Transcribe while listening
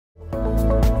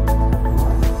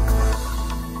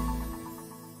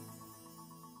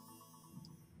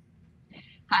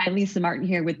Hi, Lisa Martin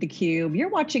here with theCUBE. You're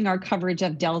watching our coverage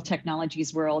of Dell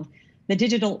Technologies World, the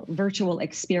digital virtual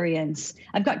experience.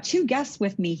 I've got two guests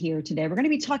with me here today. We're going to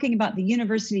be talking about the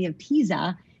University of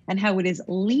Pisa and how it is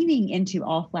leaning into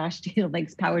all-flash data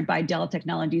lakes powered by Dell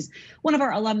Technologies. One of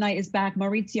our alumni is back,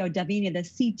 Maurizio Davini, the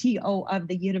CTO of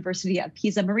the University of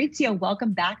Pisa. Maurizio,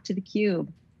 welcome back to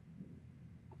theCUBE.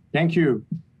 Thank you.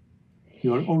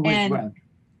 You're always welcome.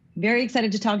 Very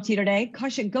excited to talk to you today.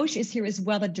 Kaushik Ghosh is here as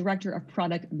well, the Director of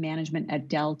Product Management at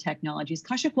Dell Technologies.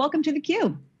 Kaushik, welcome to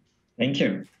theCUBE. Thank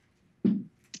you.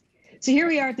 So here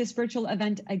we are at this virtual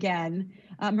event again.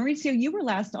 Maurizio, you were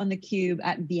last on theCUBE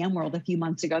at VMworld a few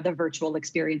months ago, the virtual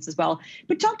experience as well.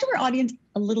 But talk to our audience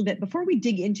a little bit before we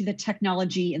dig into the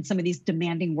technology and some of these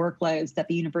demanding workloads that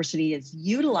the university is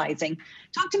utilizing.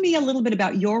 Talk to me a little bit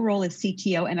about your role as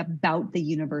CTO and about the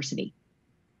university.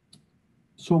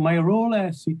 So my role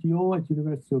as CTO at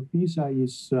University of Pisa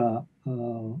is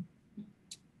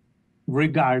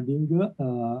regarding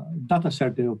data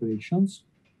center operations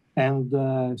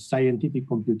and scientific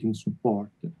computing support.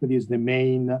 That is the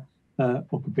main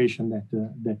occupation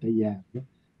that I have.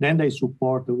 Then I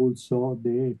support also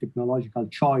the technological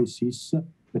choices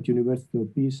that University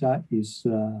of Pisa is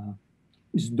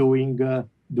doing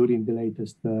during the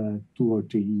latest 2 or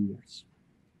 3 years.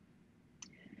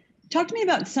 Talk to me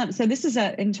about so this is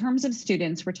in terms of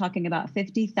students, we're talking about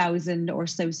 50,000 or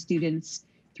so students,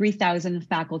 3,000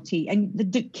 faculty, and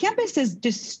the campus is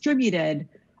distributed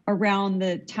around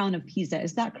the town of Pisa.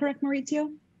 Is that correct,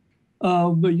 Maurizio?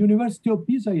 The University of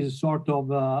Pisa is sort of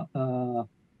a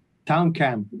town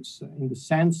campus in the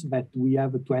sense that we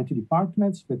have 20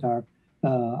 departments that are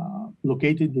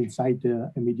located inside a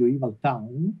medieval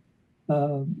town.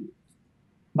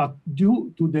 But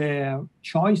due to the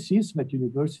choices that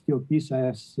University of Pisa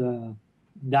has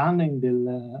done in the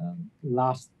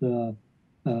last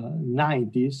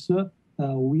 90s,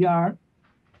 we are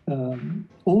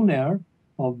owner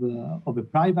of a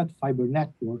private fiber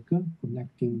network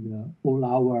connecting all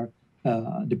our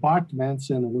departments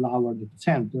and all our data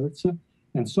centers.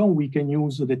 And so we can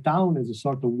use the town as a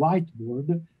sort of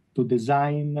whiteboard to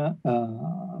design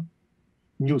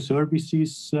new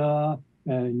services,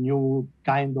 new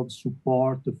kind of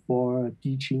support for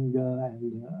teaching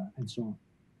and so on.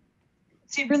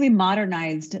 So you really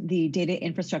modernized the data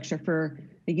infrastructure for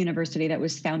the university that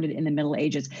was founded in the Middle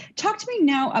Ages. Talk to me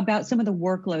now about some of the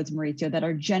workloads, Maurizio, that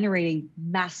are generating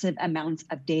massive amounts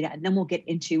of data, and then we'll get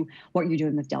into what you're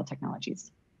doing with Dell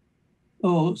Technologies.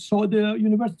 Oh, so the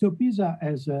University of Pisa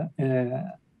has a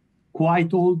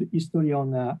quite old history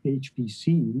on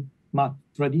HPC, but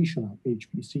traditional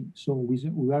HPC. So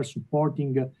we are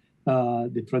supporting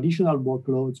the traditional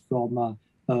workloads from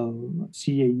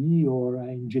CAE or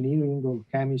engineering or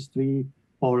chemistry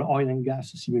or oil and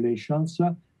gas simulations.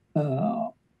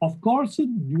 Of course,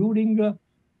 during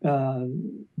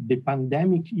the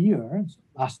pandemic year,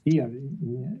 last year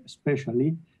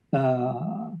especially,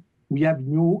 we have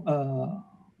new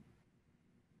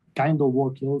kind of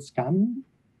workloads coming,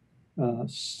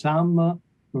 some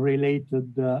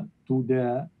related to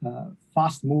the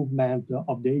fast movement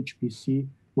of the HPC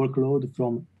workload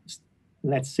from,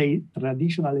 let's say,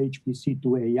 traditional HPC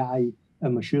to AI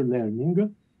and machine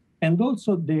learning, and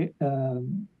also the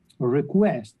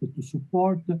request to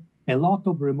support a lot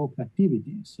of remote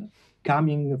activities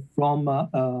coming from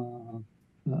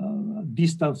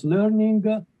distance learning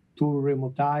to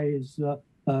remotize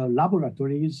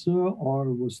laboratories or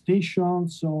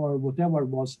workstations or whatever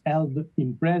was held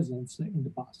in presence in the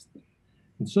past.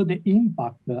 And so the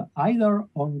impact either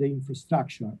on the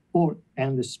infrastructure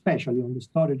and especially on the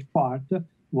storage part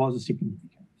was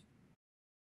significant.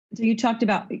 So you talked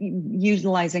about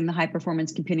utilizing the high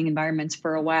performance computing environments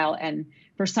for a while and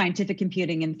for scientific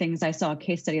computing and things. I saw a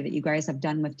case study that you guys have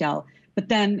done with Dell. But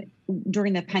then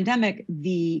during the pandemic,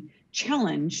 the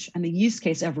challenge and the use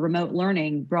case of remote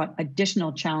learning brought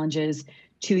additional challenges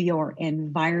to your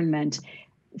environment.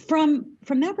 From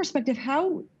that perspective,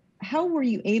 how were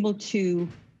you able to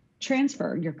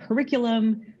transfer your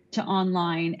curriculum to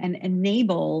online and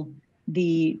enable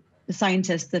the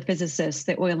scientists, the physicists,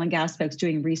 the oil and gas folks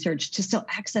doing research to still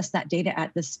access that data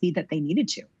at the speed that they needed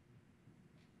to?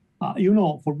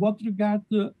 For what regard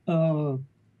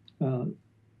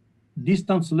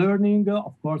distance learning,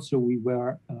 of course, we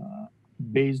were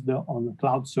based on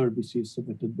cloud services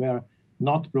that were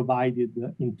not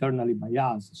provided internally by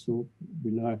us. So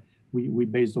we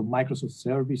based on Microsoft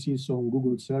services, on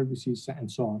Google services, and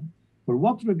so on. For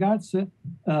what regards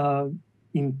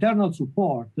internal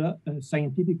support,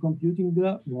 scientific computing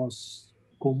was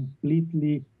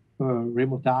completely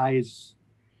remotized,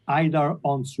 either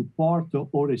on support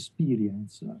or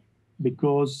experience.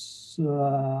 because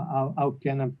how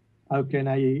can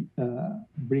I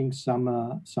bring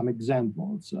some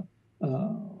examples?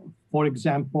 For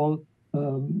example,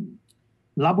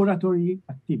 laboratory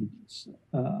activities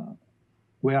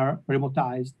were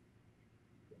remotized.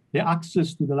 The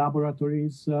access to the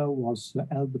laboratories was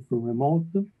held from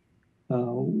remote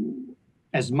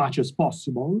as much as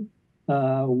possible.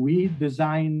 We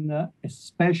designed a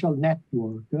special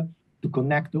network to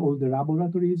connect all the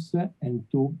laboratories and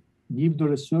to give the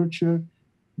researcher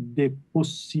the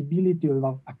possibility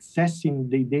of accessing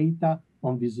the data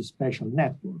on this special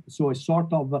network. So a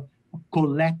sort of a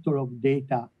collector of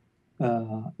data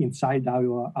inside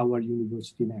our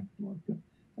university network.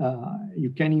 You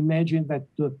can imagine that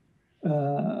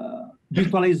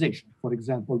virtualization, for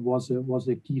example, was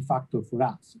a key factor for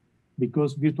us,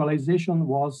 because virtualization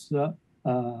was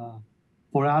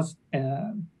for us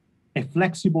a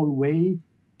flexible way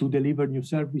to deliver new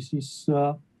services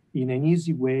in an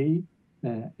easy way,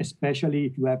 especially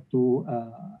if you have to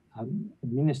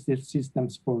administer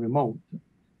systems for remote.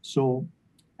 So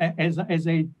as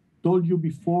I told you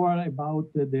before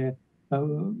about the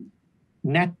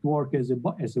network as a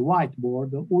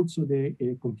whiteboard, also the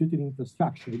computing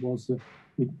infrastructure was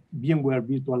with VMware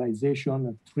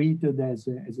virtualization treated as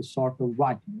a sort of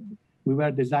whiteboard. We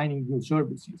were designing new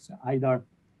services, either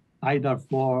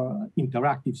for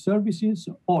interactive services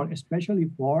or especially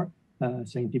for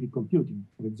scientific computing.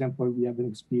 For example, we have an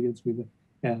experience with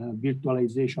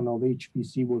virtualization of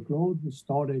HPC workload,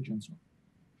 storage, and so on.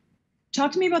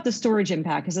 Talk to me about the storage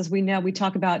impact, because as we know, we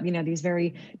talk about these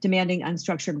very demanding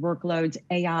unstructured workloads,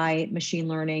 AI, machine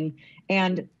learning,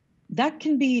 and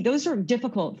those are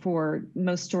difficult for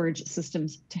most storage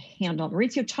systems to handle.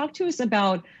 Maurizio, talk to us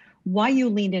about why you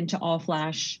leaned into all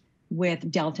flash with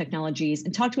Dell Technologies,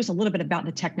 and talk to us a little bit about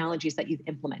the technologies that you've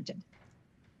implemented.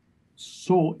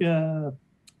 So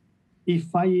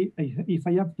if I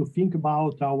have to think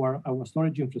about our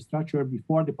storage infrastructure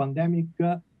before the pandemic,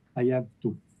 I have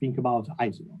to think about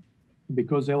Isilon,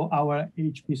 because our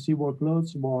HPC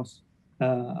workloads was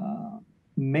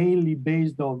mainly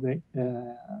based on the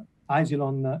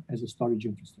Isilon as a storage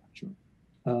infrastructure,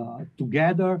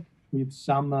 together with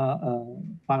some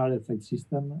parallel file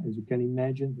system, as you can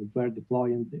imagine, that were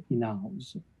deployed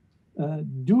in-house.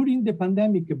 During the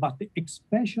pandemic, but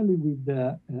especially with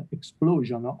the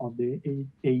explosion of the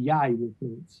AI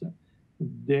workloads,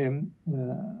 the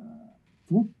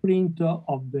footprint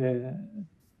of the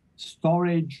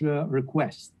storage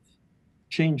request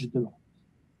changed a lot,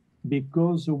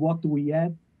 because what we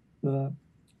had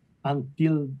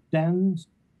until then,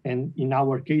 and in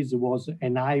our case was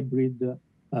an hybrid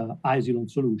Isilon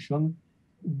solution,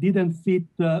 didn't fit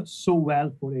so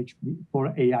well for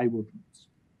AI workloads.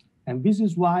 And this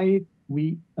is why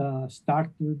we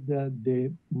started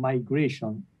the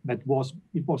migration. It was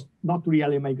not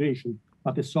really a migration,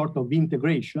 but a sort of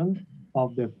integration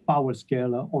of the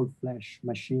PowerScale all-flash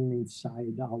machine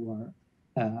inside our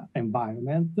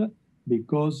environment,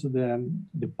 because the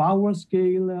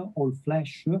PowerScale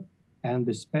all-flash, and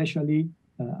especially,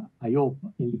 I hope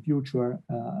in the future,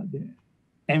 the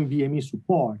NVMe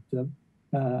support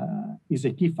is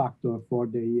a key factor for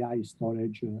the AI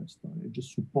storage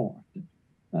support.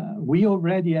 We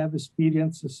already have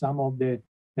experienced some of the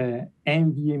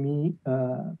NVMe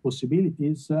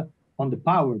possibilities on the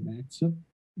Power Macs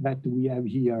that we have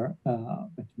here,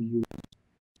 that we use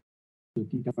to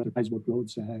take enterprise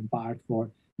workloads in part for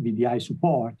VDI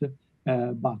support.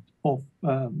 But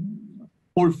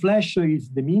all-flash is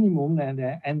the minimum, and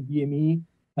NVMe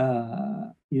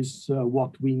is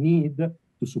what we need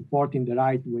to support in the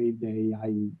right way the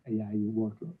AI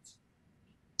workloads.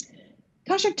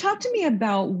 Kaushik, talk to me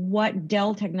about what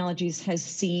Dell Technologies has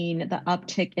seen the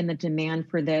uptick in the demand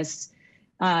for this.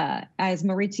 As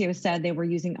Maurizio said, they were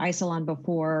using Isilon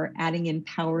before, adding in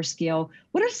PowerScale.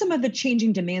 What are some of the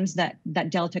changing demands that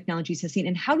Dell Technologies has seen,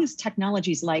 and how does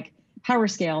technologies like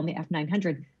PowerScale and the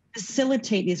F900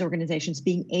 facilitate these organizations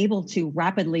being able to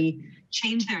rapidly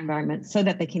change their environment so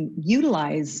that they can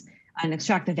utilize and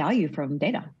extract the value from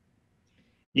data?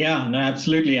 Yeah, no,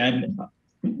 absolutely. And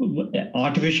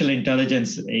artificial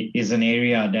intelligence is an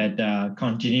area that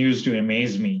continues to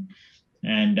amaze me.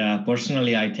 And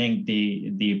personally, I think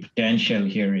the potential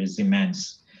here is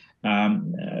immense.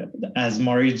 As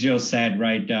Maurizio said,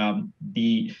 right,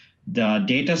 the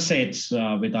data sets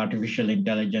with artificial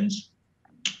intelligence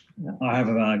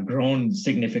have grown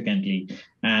significantly,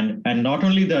 and not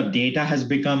only the data has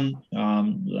become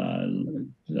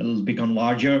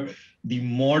larger, the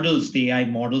models, the AI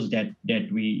models that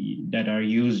are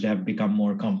used have become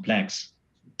more complex.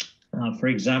 For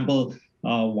example,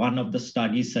 one of the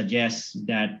studies suggests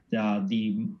that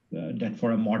that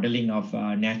for a modeling of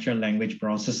natural language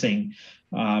processing,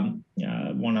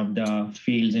 one of the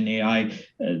fields in AI,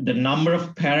 the number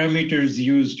of parameters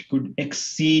used could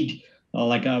exceed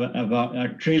like about a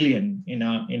trillion in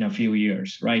a few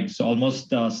years, right? So almost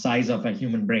the size of a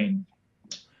human brain.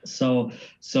 So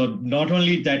not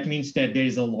only that means that there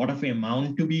is a lot of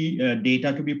amount to be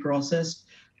data to be processed,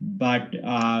 but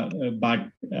the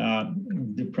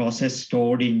process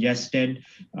stored, ingested,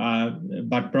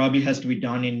 but probably has to be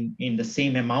done in the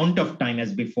same amount of time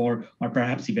as before, or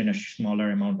perhaps even a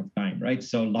smaller amount of time, right?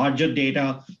 So larger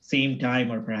data, same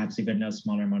time, or perhaps even a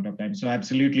smaller amount of time. So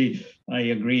absolutely, I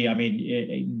agree. I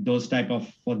mean,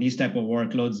 for these type of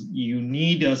workloads, you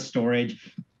need a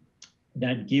storage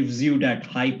that gives you that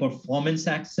high performance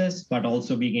access, but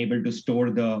also being able to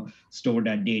store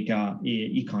that data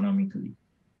economically.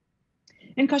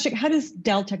 And Kaushik, how does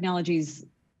Dell Technologies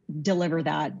deliver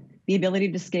that? The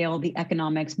ability to scale, the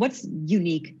economics, what's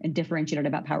unique and differentiated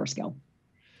about PowerScale?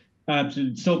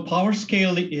 So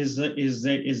PowerScale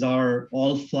is our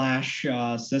all-flash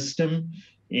system.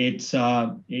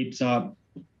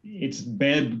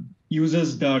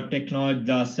 Uses the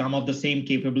technology, some of the same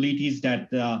capabilities that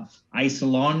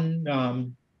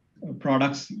Isilon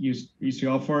products used to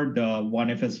offer, the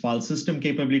 1FS file system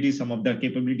capabilities, some of the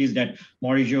capabilities that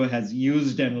Maurizio has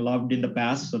used and loved in the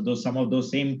past. So some of those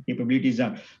same capabilities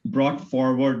are brought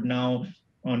forward now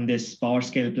on this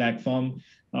PowerScale platform.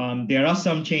 There are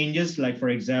some changes, like for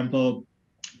example,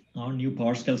 our new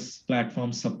PowerScale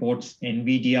platform supports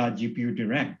NVIDIA GPU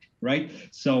Direct, right?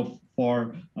 So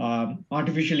for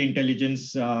artificial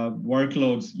intelligence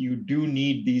workloads, you do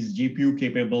need these GPU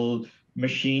capable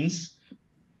machines,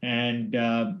 and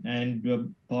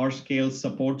PowerScale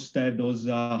supports those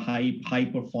high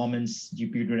performance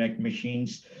GPU Direct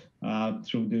machines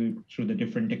through the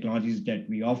different technologies that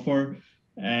we offer.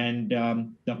 And the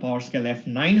PowerScale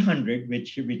F900,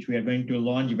 which we are going to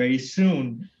launch very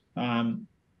soon,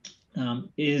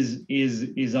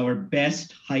 is our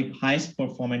best highest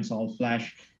performance all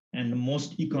flash and the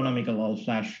most economical all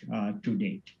flash to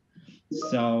date.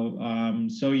 So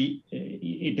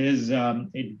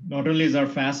it not only is our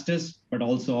fastest, but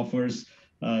also offers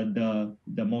the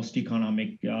most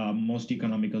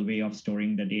economical way of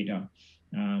storing the data.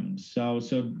 So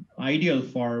ideal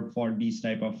for these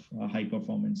type of high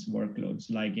performance workloads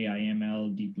like AI,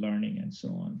 ML, deep learning, and so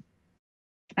on.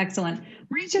 Excellent.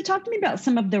 Maurizio, talk to me about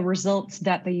some of the results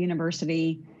that the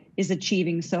university is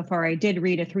achieving so far. I did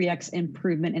read a 3x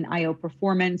improvement in I/O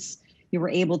performance. You were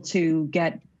able to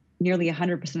get nearly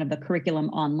 100% of the curriculum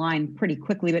online pretty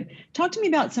quickly, but talk to me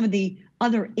about some of the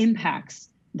other impacts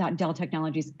that Dell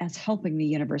Technologies is helping the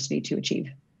university to achieve.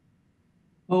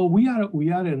 Oh, we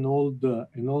are an old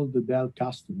Dell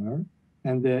customer,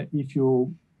 and if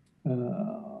you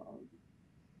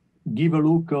give a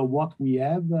look at what we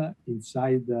have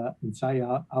inside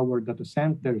our data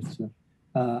centers,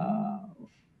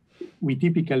 we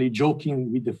typically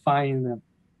joking we define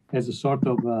as a sort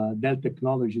of Dell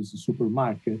Technologies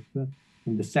supermarket,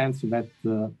 in the sense that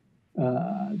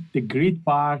the grid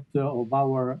part of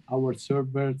our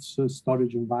servers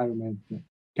storage environment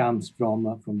comes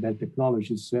from Dell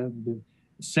Technologies.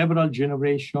 Several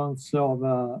generations of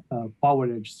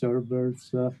PowerEdge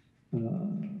servers,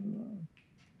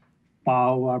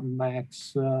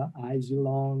 PowerMax,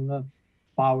 Isilon,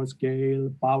 PowerScale,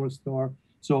 PowerStore.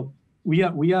 So we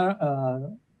are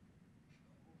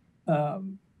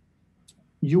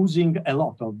using a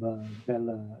lot of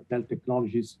Dell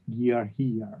Technologies gear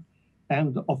here.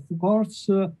 And of course,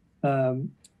 in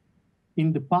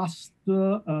the past,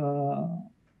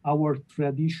 our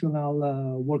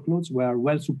traditional workloads were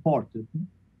well supported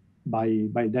by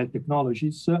Dell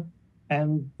Technologies.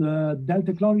 And Dell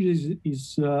Technologies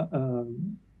is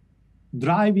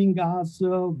driving us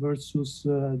versus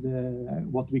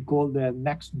what we call the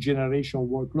next generation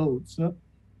workloads,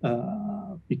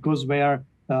 because they are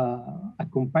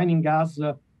accompanying us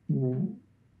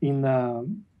in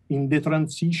the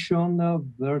transition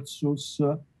versus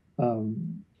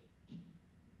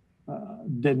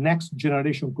the next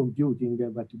generation computing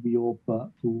that we hope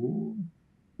to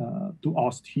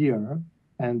host here,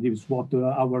 and is what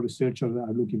our researchers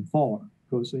are looking for.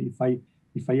 Because if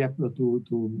I have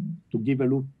to give a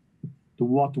look to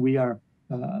what we are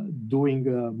doing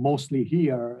mostly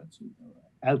here,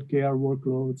 healthcare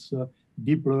workloads,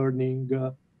 deep learning,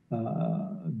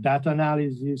 data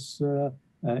analysis,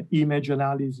 image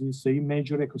analysis,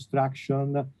 image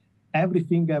reconstruction,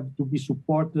 everything have to be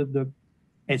supported,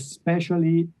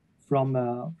 especially from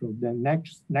the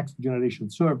next generation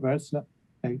servers,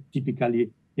 typically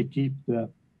equipped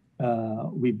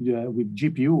with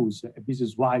GPUs. This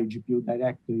is why GPU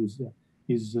Direct is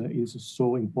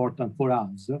so important for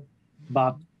us,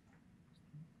 but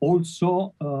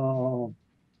also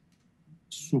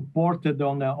supported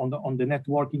on the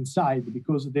networking side,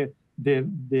 because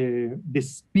the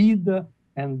speed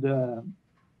and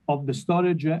of the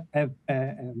storage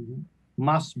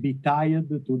must be tied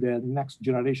to the next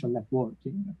generation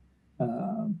networking.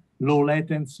 Low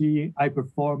latency, high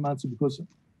performance, because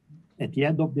at the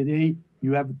end of the day,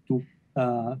 you have to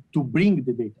bring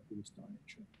the data to the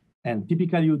storage. And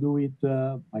typically you do it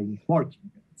by networking.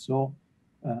 So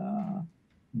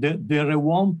the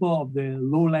rewamp of the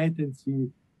low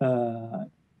latency,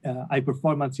 high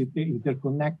performance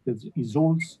interconnected is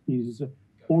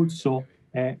also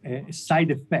a side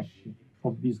effect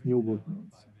of these new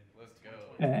workloads.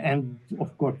 And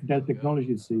of course, Dell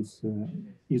Technologies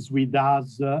is with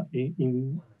us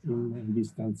in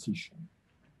this transition.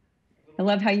 I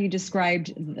love how you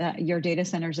described your data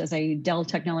centers as a Dell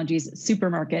Technologies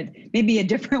supermarket, maybe a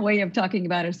different way of talking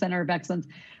about a center of excellence.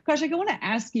 Kaushik, I want to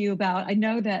ask you about, I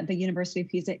know that the University of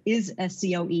Pisa is a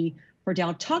COE for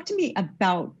Dell. Talk to me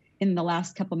about, in the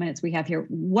last couple of minutes we have here,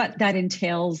 what that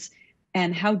entails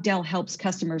and how Dell helps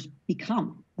customers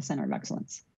become a center of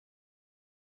excellence.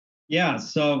 Yeah,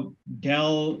 so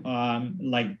Dell,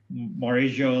 like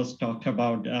Maurizio talked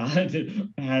about,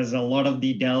 has a lot of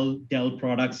the Dell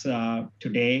products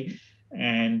today,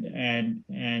 and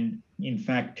in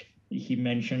fact, he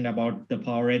mentioned about the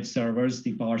PowerEdge servers.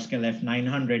 The PowerScale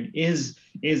F900 is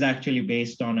actually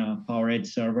based on a PowerEdge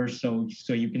server. So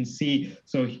you can see,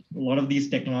 so a lot of these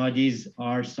technologies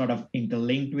are sort of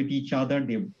interlinked with each other.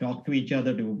 They talk to each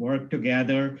other, they work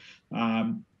together.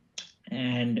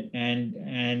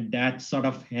 And that sort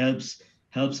of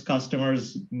helps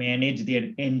customers manage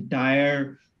their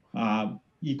entire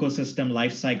ecosystem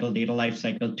lifecycle, data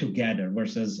lifecycle together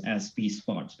versus as piece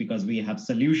parts, because we have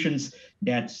solutions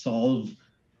that solve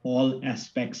all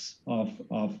aspects of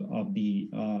our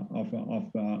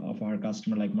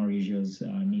customer, like Maurizio's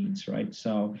needs, right?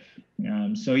 So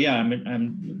yeah,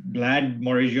 I'm glad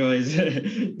Maurizio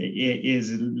is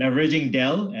leveraging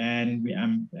Dell, and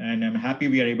I'm happy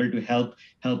we are able to help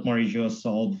Maurizio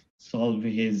solve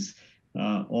his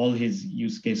all his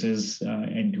use cases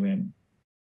end to end.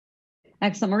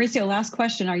 Excellent. Maurizio, last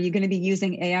question. Are you going to be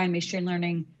using AI and machine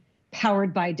learning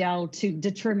powered by Dell to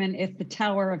determine if the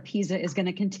Tower of Pisa is going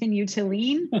to continue to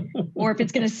lean or if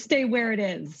it's going to stay where it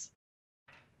is?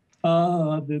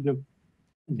 The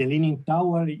Leaning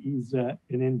Tower is an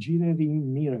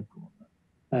engineering miracle.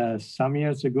 Some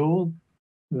years ago,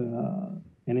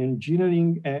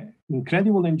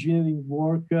 incredible engineering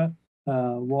work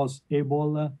was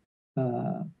able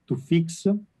to fix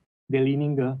the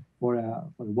leaning for a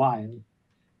while.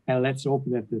 And let's hope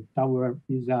that the Tower of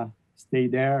Pisa stay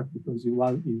there, because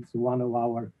it's one of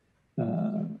our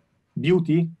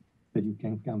beauty that you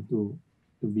can come to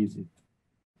visit.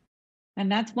 And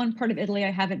that's one part of Italy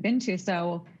I haven't been to.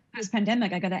 So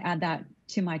post-pandemic, I got to add that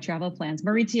to my travel plans.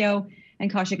 Maurizio and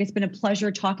Kaushik, it's been a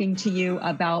pleasure talking to you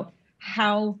about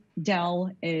how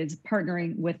Dell is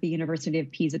partnering with the University of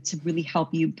Pisa to really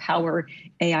help you power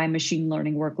AI machine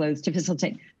learning workloads to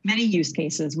facilitate many use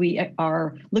cases. We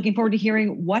are looking forward to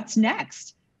hearing what's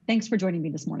next. Thanks for joining me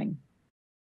this morning.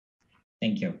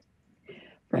 Thank you.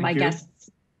 For my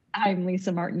guests, I'm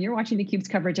Lisa Martin. You're watching theCUBE's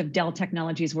coverage of Dell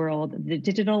Technologies World, the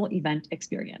digital event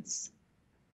experience.